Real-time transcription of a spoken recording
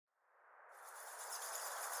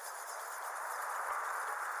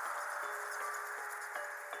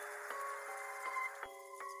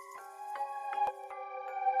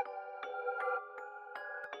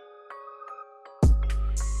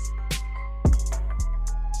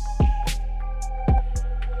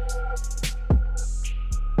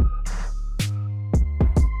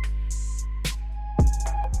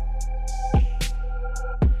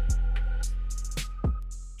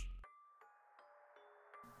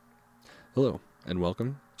Hello, and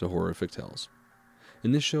welcome to HORRORific Tales.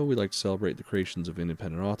 In this show, we like to celebrate the creations of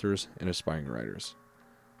independent authors and aspiring writers.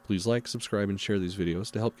 Please like, subscribe, and share these videos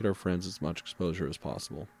to help get our friends as much exposure as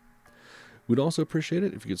possible. We'd also appreciate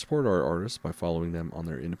it if you could support our artists by following them on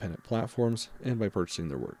their independent platforms and by purchasing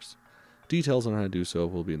their works. Details on how to do so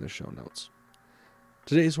will be in the show notes.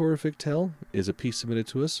 Today's HORRORific tale is a piece submitted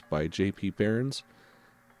to us by J.P. Behrens.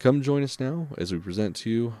 Come join us now as we present to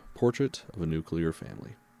you Portrait of a Nuclear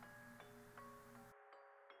Family.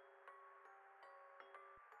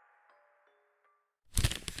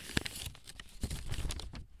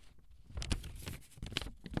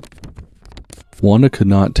 Wanda could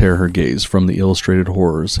not tear her gaze from the illustrated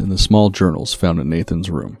horrors in the small journals found in Nathan's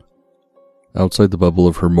room. Outside the bubble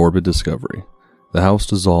of her morbid discovery, the house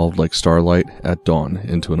dissolved like starlight at dawn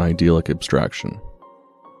into an idyllic abstraction.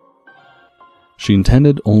 She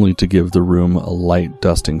intended only to give the room a light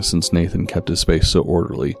dusting since Nathan kept his space so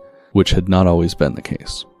orderly, which had not always been the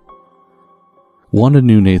case. Wanda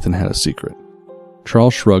knew Nathan had a secret.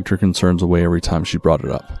 Charles shrugged her concerns away every time she brought it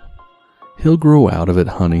up. "He'll grow out of it,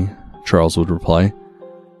 honey," Charles would reply.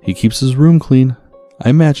 "He keeps his room clean. I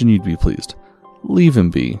imagine you'd be pleased. Leave him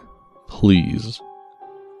be. Please."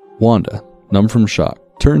 Wanda, numb from shock,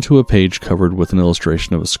 turned to a page covered with an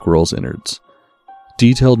illustration of a squirrel's innards.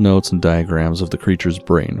 Detailed notes and diagrams of the creature's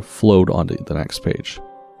brain flowed onto the next page.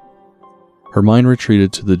 Her mind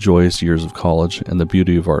retreated to the joyous years of college and the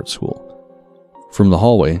beauty of art school. From the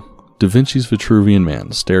hallway, Da Vinci's Vitruvian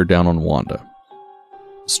Man stared down on Wanda.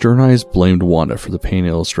 Stern eyes blamed Wanda for the pain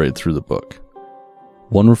illustrated through the book.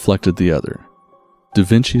 One reflected the other. Da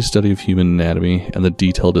Vinci's study of human anatomy and the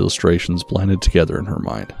detailed illustrations blended together in her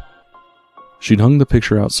mind. She'd hung the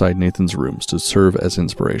picture outside Nathan's rooms to serve as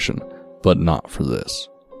inspiration, but not for this.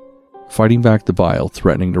 Fighting back the bile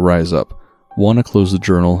threatening to rise up, Wanda closed the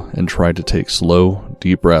journal and tried to take slow,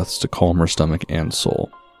 deep breaths to calm her stomach and soul.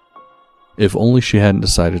 If only she hadn't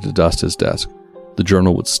decided to dust his desk, the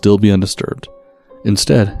journal would still be undisturbed.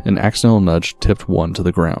 Instead, an accidental nudge tipped one to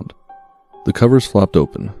the ground. The covers flopped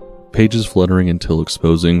open, pages fluttering until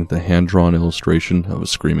exposing the hand-drawn illustration of a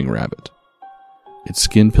screaming rabbit. Its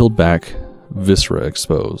skin peeled back, viscera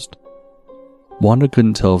exposed. Wanda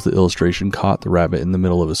couldn't tell if the illustration caught the rabbit in the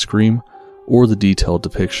middle of a scream, or the detailed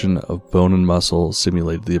depiction of bone and muscle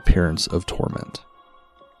simulated the appearance of torment.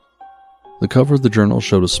 The cover of the journal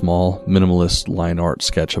showed a small, minimalist line art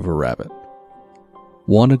sketch of a rabbit.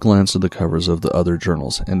 Wanda glanced at the covers of the other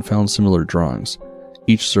journals and found similar drawings,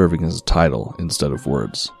 each serving as a title instead of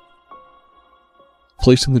words.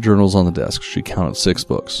 Placing the journals on the desk, she counted 6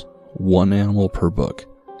 books, 1 animal per book,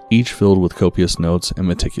 each filled with copious notes and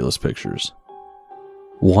meticulous pictures.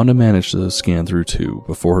 Wanda managed to scan through 2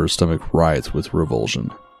 before her stomach writhed with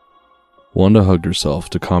revulsion. Wanda hugged herself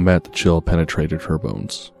to combat the chill penetrated her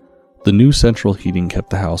bones. The new central heating kept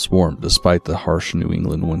the house warm despite the harsh New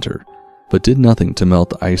England winter, but did nothing to melt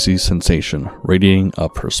the icy sensation radiating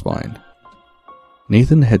up her spine.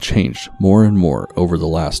 Nathan had changed more and more over the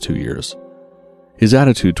last 2 years. His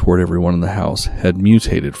attitude toward everyone in the house had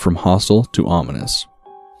mutated from hostile to ominous.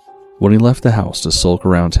 When he left the house to sulk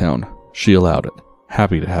around town, she allowed it,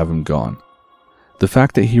 happy to have him gone. The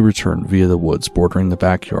fact that he returned via the woods bordering the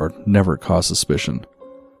backyard never caused suspicion.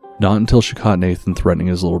 Not until she caught Nathan threatening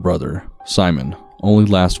his little brother, Simon, only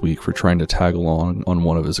last week for trying to tag along on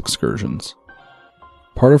one of his excursions.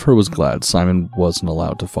 Part of her was glad Simon wasn't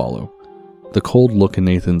allowed to follow. The cold look in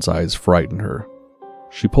Nathan's eyes frightened her.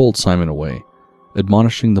 She pulled Simon away,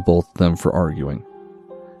 admonishing the both of them for arguing.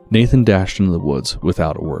 Nathan dashed into the woods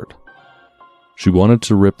without a word. She wanted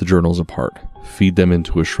to rip the journals apart, feed them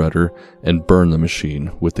into a shredder, and burn the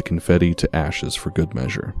machine with the confetti to ashes for good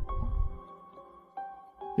measure.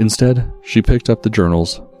 Instead, she picked up the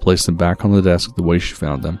journals, placed them back on the desk the way she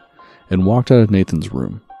found them, and walked out of Nathan's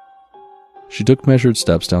room. She took measured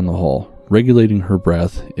steps down the hall, regulating her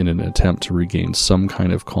breath in an attempt to regain some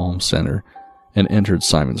kind of calm center, and entered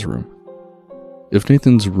Simon's room. If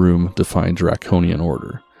Nathan's room defined draconian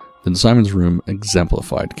order, then Simon's room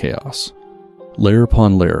exemplified chaos. Layer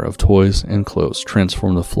upon layer of toys and clothes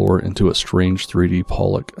transformed the floor into a strange 3D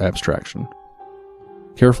Pollock abstraction.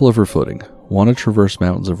 Careful of her footing, Wanda traversed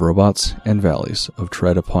mountains of robots and valleys of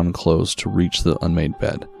tread upon clothes to reach the unmade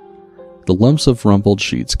bed. The lumps of rumpled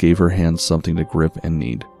sheets gave her hands something to grip and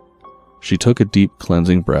knead. She took a deep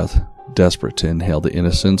cleansing breath, desperate to inhale the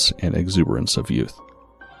innocence and exuberance of youth.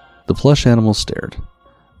 The plush animal stared,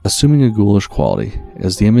 assuming a ghoulish quality,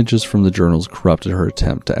 as the images from the journals corrupted her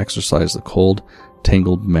attempt to exorcise the cold,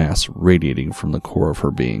 tangled mass radiating from the core of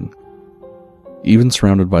her being. Even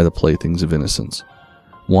surrounded by the playthings of innocence,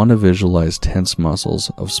 Wanda visualized tense muscles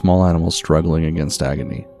of small animals struggling against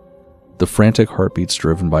agony. The frantic heartbeats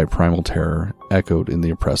driven by primal terror echoed in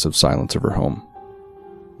the oppressive silence of her home.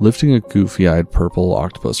 Lifting a goofy-eyed purple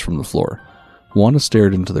octopus from the floor, Wanda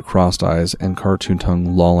stared into the crossed eyes and cartoon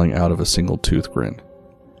tongue lolling out of a single tooth grin.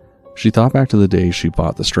 She thought back to the day she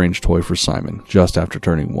bought the strange toy for Simon just after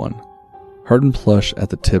turning 1. Hardened plush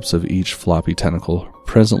at the tips of each floppy tentacle,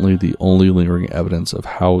 presently the only lingering evidence of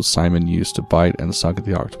how Simon used to bite and suck at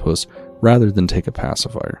the octopus rather than take a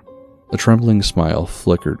pacifier. A trembling smile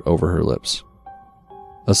flickered over her lips.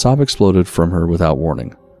 A sob exploded from her without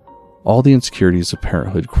warning. All the insecurities of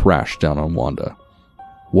parenthood crashed down on Wanda.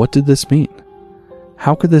 What did this mean?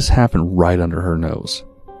 How could this happen right under her nose?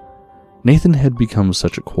 Nathan had become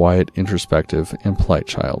such a quiet, introspective, and polite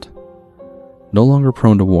child. No longer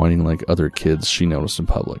prone to whining like other kids she noticed in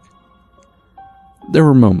public. There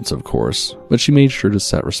were moments, of course, but she made sure to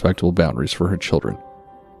set respectable boundaries for her children.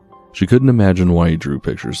 She couldn't imagine why he drew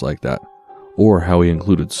pictures like that, or how he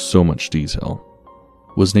included so much detail.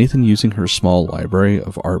 Was Nathan using her small library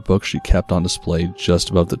of art books she kept on display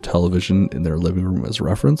just above the television in their living room as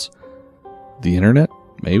reference? The internet,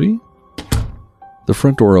 maybe? The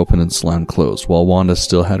front door opened and slammed closed while Wanda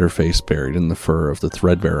still had her face buried in the fur of the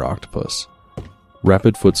threadbare octopus.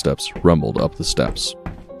 Rapid footsteps rumbled up the steps.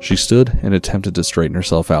 She stood and attempted to straighten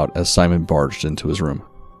herself out as Simon barged into his room.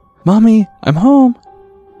 "Mommy, I'm home!"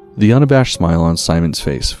 The unabashed smile on Simon's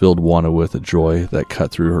face filled Wanda with a joy that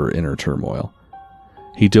cut through her inner turmoil.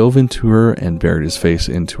 He dove into her and buried his face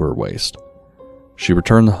into her waist. She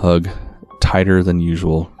returned the hug, tighter than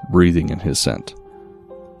usual, breathing in his scent.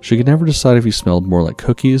 She could never decide if he smelled more like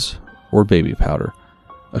cookies or baby powder,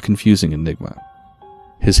 a confusing enigma.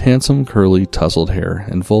 His handsome, curly, tousled hair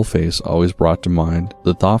and full face always brought to mind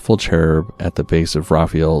the thoughtful cherub at the base of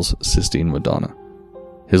Raphael's Sistine Madonna.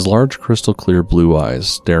 His large, crystal-clear blue eyes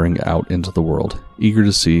staring out into the world, eager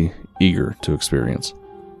to see, eager to experience.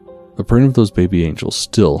 A print of those baby angels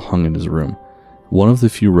still hung in his room, one of the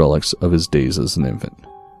few relics of his days as an infant.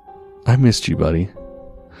 "I missed you, buddy."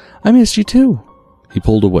 "I missed you too." He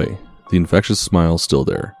pulled away, the infectious smile still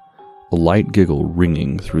there, a light giggle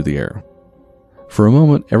ringing through the air. For a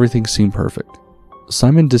moment, everything seemed perfect.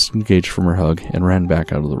 Simon disengaged from her hug and ran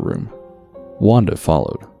back out of the room. Wanda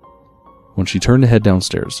followed. When she turned to head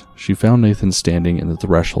downstairs, she found Nathan standing in the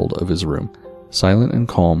threshold of his room, silent and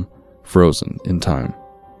calm, frozen in time.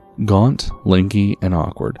 Gaunt, lanky, and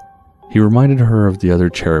awkward, he reminded her of the other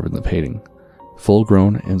cherub in the painting,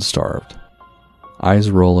 full-grown and starved. Eyes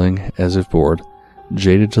rolling, as if bored,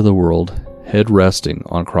 jaded to the world, head resting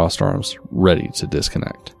on crossed arms, ready to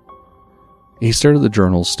disconnect. He stared at the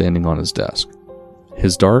journals standing on his desk.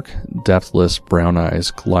 His dark, depthless brown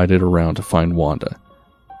eyes glided around to find Wanda,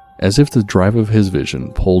 as if the drive of his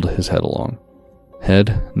vision pulled his head along.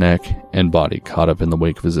 Head, neck, and body caught up in the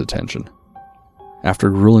wake of his attention.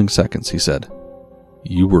 After grueling seconds, he said,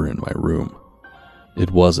 "You were in my room."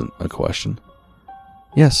 It wasn't a question.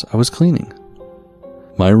 "Yes, I was cleaning."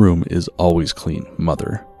 "My room is always clean,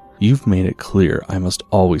 Mother. You've made it clear I must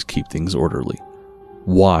always keep things orderly.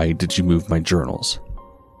 Why did you move my journals?"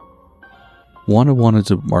 Wanda wanted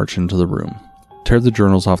to march into the room, tear the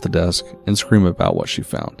journals off the desk, and scream about what she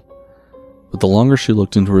found. But the longer she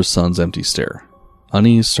looked into her son's empty stare,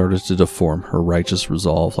 unease started to deform her righteous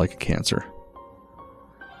resolve like a cancer.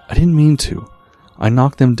 "I didn't mean to. I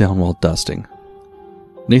knocked them down while dusting."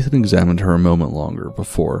 Nathan examined her a moment longer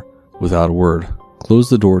before, without a word, closed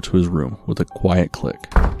the door to his room with a quiet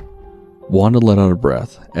click. Wanda let out a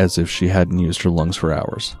breath as if she hadn't used her lungs for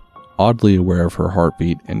hours, oddly aware of her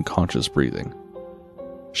heartbeat and conscious breathing.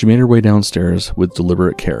 She made her way downstairs with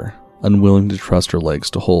deliberate care, unwilling to trust her legs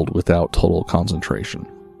to hold without total concentration.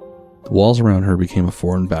 The walls around her became a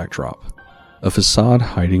foreign backdrop, a facade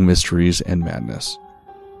hiding mysteries and madness.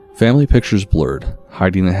 Family pictures blurred,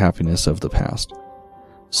 hiding the happiness of the past.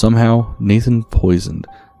 Somehow, Nathan poisoned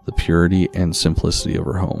the purity and simplicity of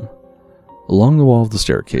her home. Along the wall of the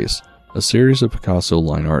staircase, a series of Picasso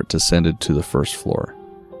line art descended to the first floor.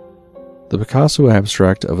 The Picasso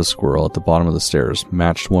abstract of a squirrel at the bottom of the stairs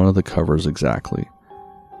matched one of the covers exactly.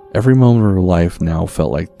 Every moment of her life now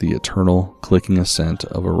felt like the eternal, clicking ascent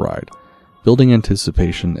of a ride, building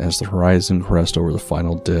anticipation as the horizon crests over the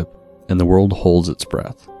final dip and the world holds its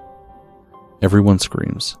breath. Everyone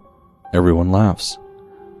screams. Everyone laughs.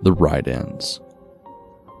 The ride ends.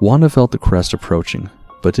 Wanda felt the crest approaching,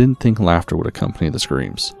 but didn't think laughter would accompany the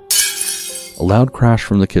screams. A loud crash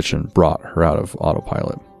from the kitchen brought her out of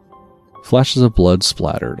autopilot. Flashes of blood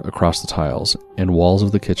splattered across the tiles, and walls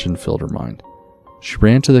of the kitchen filled her mind. She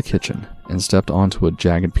ran to the kitchen and stepped onto a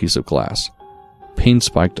jagged piece of glass. Pain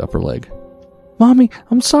spiked up her leg. "Mommy,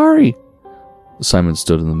 I'm sorry!" Simon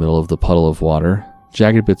stood in the middle of the puddle of water,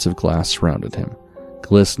 Jagged bits of glass surrounded him,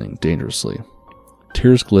 glistening dangerously.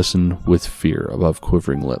 Tears glistened with fear above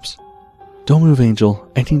quivering lips. "Don't move, Angel.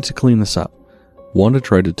 I need to clean this up." Wanda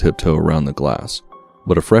tried to tiptoe around the glass,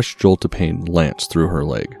 but a fresh jolt of pain lanced through her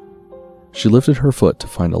leg. She lifted her foot to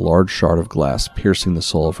find a large shard of glass piercing the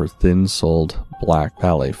sole of her thin-soled black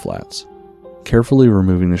ballet flats. Carefully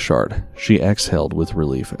removing the shard, she exhaled with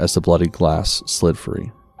relief as the bloody glass slid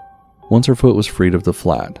free. Once her foot was freed of the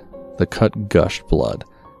flat, the cut gushed blood,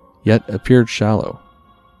 yet appeared shallow.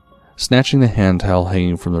 Snatching the hand towel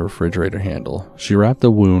hanging from the refrigerator handle, she wrapped the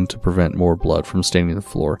wound to prevent more blood from staining the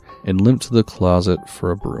floor and limped to the closet for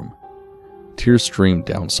a broom. Tears streamed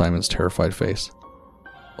down Simon's terrified face.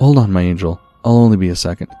 "Hold on, my angel. I'll only be a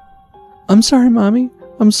second." "I'm sorry, Mommy.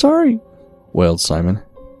 I'm sorry," wailed Simon.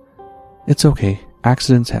 "It's okay.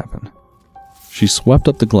 Accidents happen." She swept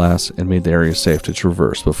up the glass and made the area safe to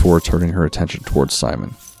traverse before turning her attention towards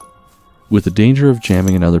Simon. With the danger of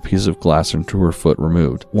jamming another piece of glass into her foot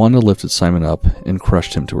removed, Wanda lifted Simon up and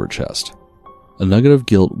crushed him to her chest. A nugget of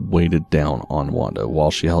guilt weighed down on Wanda while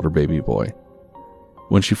she held her baby boy.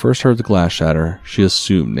 When she first heard the glass shatter, she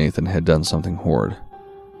assumed Nathan had done something horrid.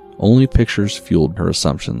 Only pictures fueled her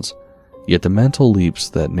assumptions, yet the mental leaps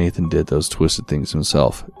that Nathan did those twisted things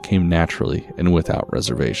himself came naturally and without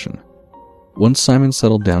reservation. Once Simon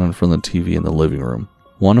settled down in front of the TV in the living room,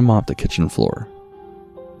 Wanda mopped the kitchen floor.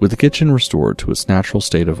 With the kitchen restored to its natural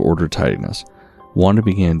state of ordered tidiness, Wanda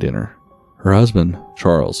began dinner. Her husband,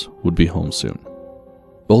 Charles, would be home soon.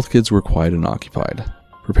 Both kids were quiet and occupied.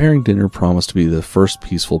 Preparing dinner promised to be the first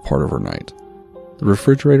peaceful part of her night. The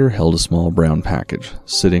refrigerator held a small brown package,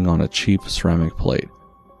 sitting on a cheap ceramic plate.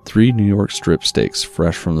 3 New York strip steaks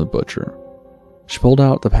fresh from the butcher. She pulled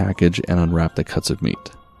out the package and unwrapped the cuts of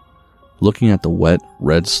meat. Looking at the wet,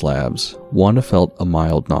 red slabs, Wanda felt a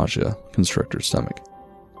mild nausea constrict her stomach.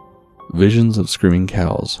 Visions of screaming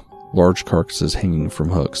cows, large carcasses hanging from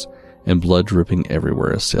hooks, and blood dripping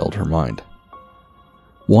everywhere assailed her mind.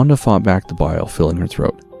 Wanda fought back the bile filling her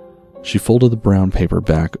throat. She folded the brown paper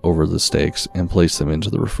back over the steaks and placed them into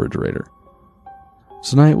the refrigerator.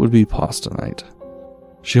 Tonight would be pasta night.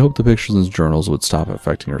 She hoped the pictures in the journals would stop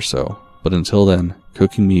affecting her so, but until then,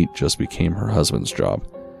 cooking meat just became her husband's job.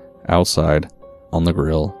 Outside, on the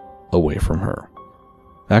grill, away from her.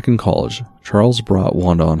 Back in college, Charles brought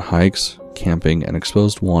Wanda on hikes, camping, and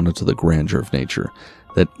exposed Wanda to the grandeur of nature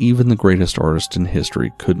that even the greatest artist in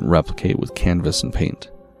history couldn't replicate with canvas and paint.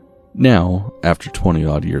 Now, after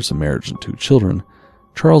 20-odd years of marriage and 2 children,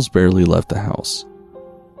 Charles barely left the house.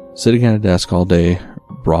 Sitting at a desk all day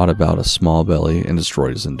brought about a small belly and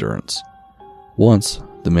destroyed his endurance. Once,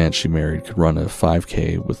 the man she married could run a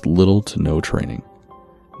 5K with little to no training.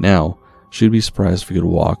 Now, she'd be surprised if he could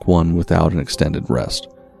walk one without an extended rest.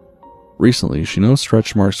 Recently, she noticed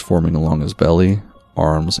stretch marks forming along his belly,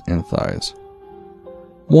 arms, and thighs.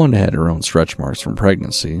 Wanda had her own stretch marks from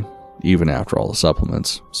pregnancy, even after all the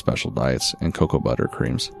supplements, special diets, and cocoa butter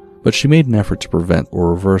creams, but she made an effort to prevent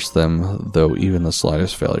or reverse them, though even the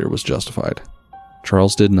slightest failure was justified.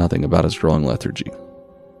 Charles did nothing about his growing lethargy.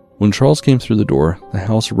 When Charles came through the door, the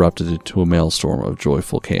house erupted into a maelstrom of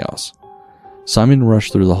joyful chaos. Simon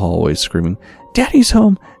rushed through the hallway screaming, "Daddy's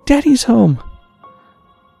home! Daddy's home!"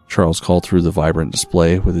 Charles called through the vibrant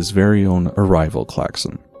display with his very own arrival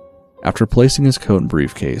klaxon. After placing his coat and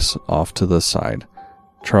briefcase off to the side,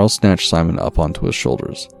 Charles snatched Simon up onto his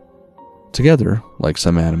shoulders. Together, like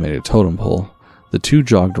some animated totem pole, the two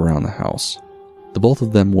jogged around the house, the both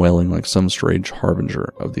of them wailing like some strange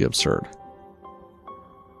harbinger of the absurd.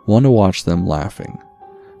 Wanda watched them laughing.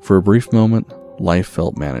 For a brief moment, life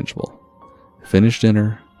felt manageable. Finish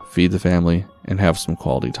dinner, feed the family, and have some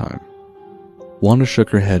quality time. Wanda shook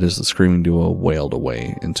her head as the screaming duo wailed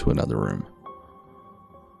away into another room.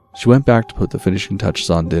 She went back to put the finishing touches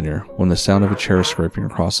on dinner when the sound of a chair scraping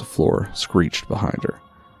across the floor screeched behind her.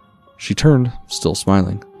 She turned, still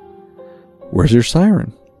smiling. "Where's your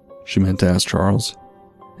siren?" she meant to ask Charles.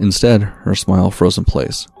 Instead, her smile froze in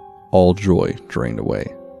place. All joy drained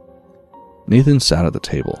away. Nathan sat at the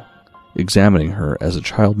table, examining her as a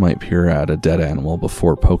child might peer at a dead animal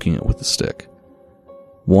before poking it with a stick.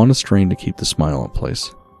 Wanda strained to keep the smile in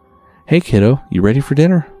place. "Hey kiddo, you ready for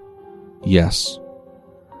dinner?" "Yes."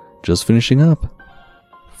 "Just finishing up."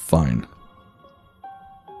 "Fine."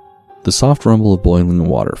 The soft rumble of boiling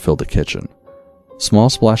water filled the kitchen. Small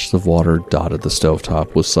splashes of water dotted the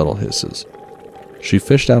stovetop with subtle hisses. She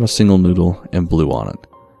fished out a single noodle and blew on it.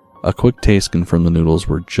 A quick taste confirmed the noodles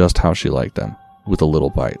were just how she liked them, with a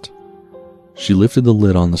little bite. She lifted the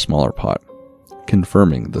lid on the smaller pot,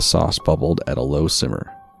 confirming the sauce bubbled at a low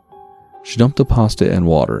simmer. She dumped the pasta and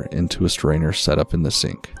water into a strainer set up in the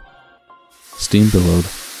sink. Steam billowed,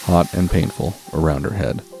 hot and painful, around her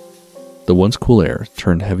head. The once cool air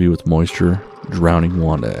turned heavy with moisture, drowning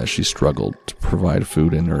Wanda as she struggled to provide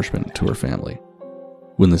food and nourishment to her family.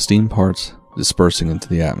 When the steam parts, dispersing into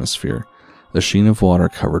the atmosphere, a sheen of water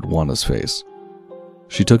covered Wanda's face.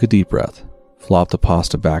 She took a deep breath, flopped the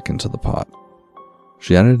pasta back into the pot.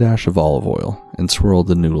 She added a dash of olive oil and swirled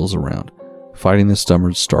the noodles around, fighting the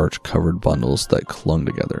stubborn starch-covered bundles that clung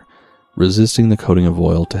together, resisting the coating of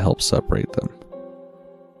oil to help separate them.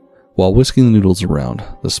 While whisking the noodles around,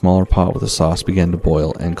 the smaller pot with the sauce began to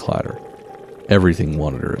boil and clatter. Everything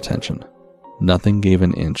wanted her attention. Nothing gave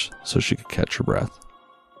an inch so she could catch her breath.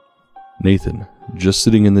 Nathan, just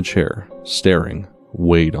sitting in the chair, staring,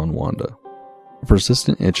 weighed on Wanda. A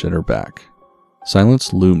persistent itch at her back.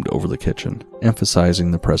 Silence loomed over the kitchen,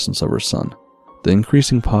 emphasizing the presence of her son. The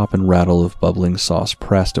increasing pop and rattle of bubbling sauce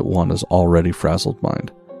pressed at Wanda's already frazzled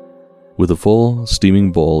mind. With a full,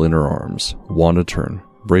 steaming bowl in her arms, Wanda turned,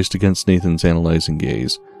 braced against Nathan's analyzing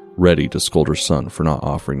gaze, ready to scold her son for not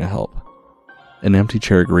offering to help. An empty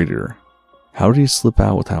chair greeted her. How did he slip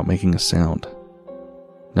out without making a sound?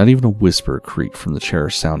 Not even a whisper creaked from the chair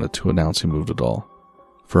sounded to announce he moved at all.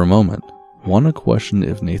 For a moment, Wanda questioned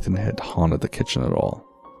if Nathan had haunted the kitchen at all.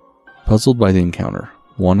 Puzzled by the encounter,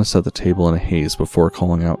 Wanda set the table in a haze before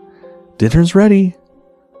calling out, "Dinner's ready!"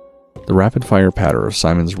 The rapid-fire patter of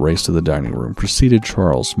Simon's race to the dining room preceded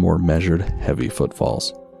Charles' more measured, heavy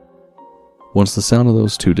footfalls. Once the sound of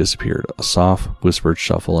those two disappeared, a soft, whispered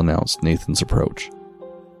shuffle announced Nathan's approach.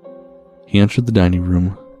 He entered the dining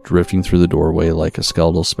room, drifting through the doorway like a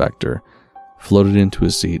skeletal specter, floated into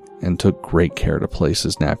his seat, and took great care to place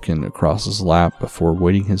his napkin across his lap before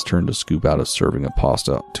waiting his turn to scoop out a serving of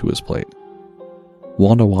pasta to his plate.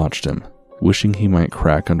 Wanda watched him, wishing he might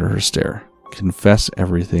crack under her stare, confess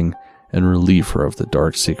everything, and relieve her of the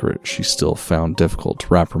dark secret she still found difficult to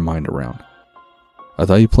wrap her mind around. "I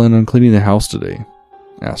thought you planned on cleaning the house today,"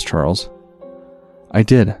 asked Charles. "I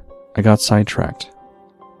did. I got sidetracked."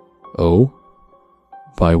 "Oh?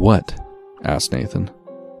 By what?" asked Nathan.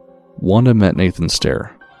 Wanda met Nathan's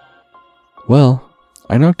stare. "Well,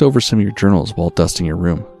 I knocked over some of your journals while dusting your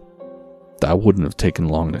room. That wouldn't have taken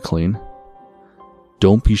long to clean."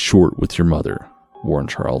 "Don't be short with your mother," warned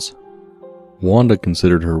Charles. Wanda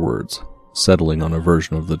considered her words, settling on a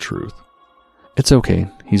version of the truth. "It's okay,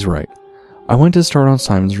 he's right. I went to start on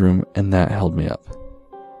Simon's room and that held me up."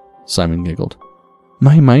 Simon giggled.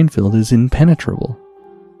 "My minefield is impenetrable."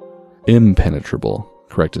 "Impenetrable,"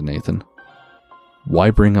 corrected Nathan.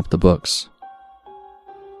 "Why bring up the books?"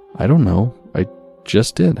 "I don't know. I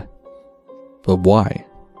just did." "But why?"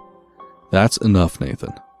 "That's enough,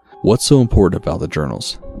 Nathan. What's so important about the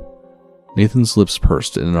journals?" Nathan's lips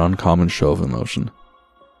pursed in an uncommon show of emotion.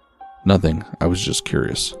 "Nothing. I was just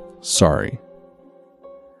curious. Sorry."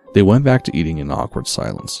 They went back to eating in awkward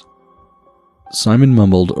silence. Simon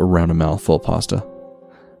mumbled around a mouthful of pasta.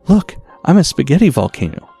 "Look, I'm a spaghetti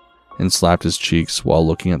volcano," and slapped his cheeks while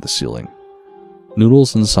looking at the ceiling.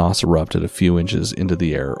 Noodles and sauce erupted a few inches into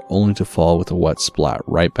the air, only to fall with a wet splat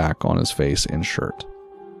right back on his face and shirt.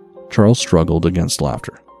 Charles struggled against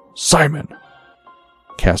laughter. "Simon!"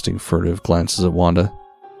 Casting furtive glances at Wanda.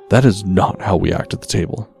 "That is not how we act at the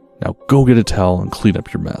table. Now go get a towel and clean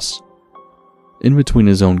up your mess." In between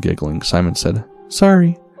his own giggling, Simon said,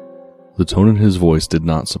 "Sorry." The tone in his voice did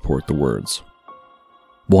not support the words.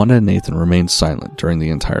 Wanda and Nathan remained silent during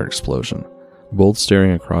the entire explosion, both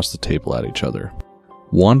staring across the table at each other.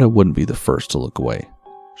 Wanda wouldn't be the first to look away.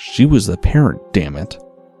 She was the parent, damn it.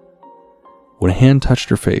 When a hand touched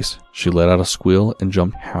her face, she let out a squeal and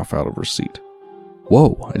jumped half out of her seat.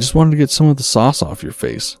 "Whoa, I just wanted to get some of the sauce off your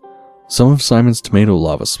face. Some of Simon's tomato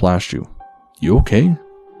lava splashed you. You okay?"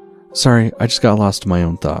 "Sorry, I just got lost in my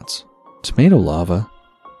own thoughts." "Tomato lava?"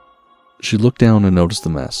 She looked down and noticed the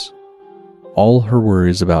mess. All her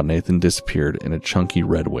worries about Nathan disappeared in a chunky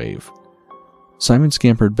red wave. Simon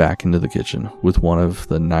scampered back into the kitchen with one of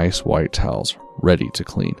the nice white towels ready to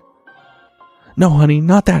clean. "No, honey,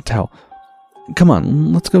 not that towel. Come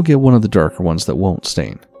on, let's go get one of the darker ones that won't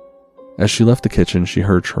stain." As she left the kitchen, she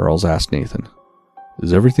heard Charles ask Nathan,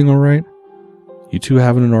 "Is everything all right? You two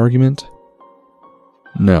having an argument?"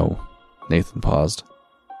 "No." Nathan paused.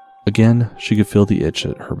 Again, she could feel the itch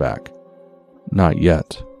at her back. "Not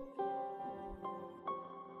yet."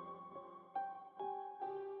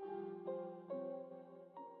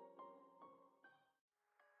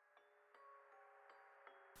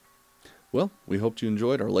 Well, we hope you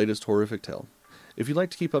enjoyed our latest horrific tale. If you'd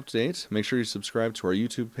like to keep up to date, make sure you subscribe to our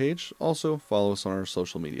YouTube page. Also, follow us on our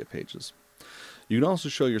social media pages. You can also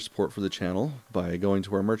show your support for the channel by going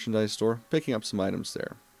to our merchandise store, picking up some items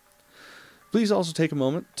there. Please also take a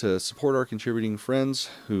moment to support our contributing friends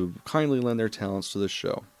who kindly lend their talents to this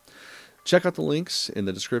show. Check out the links in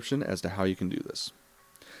the description as to how you can do this.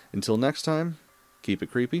 Until next time, keep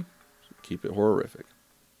it creepy, keep it horrific.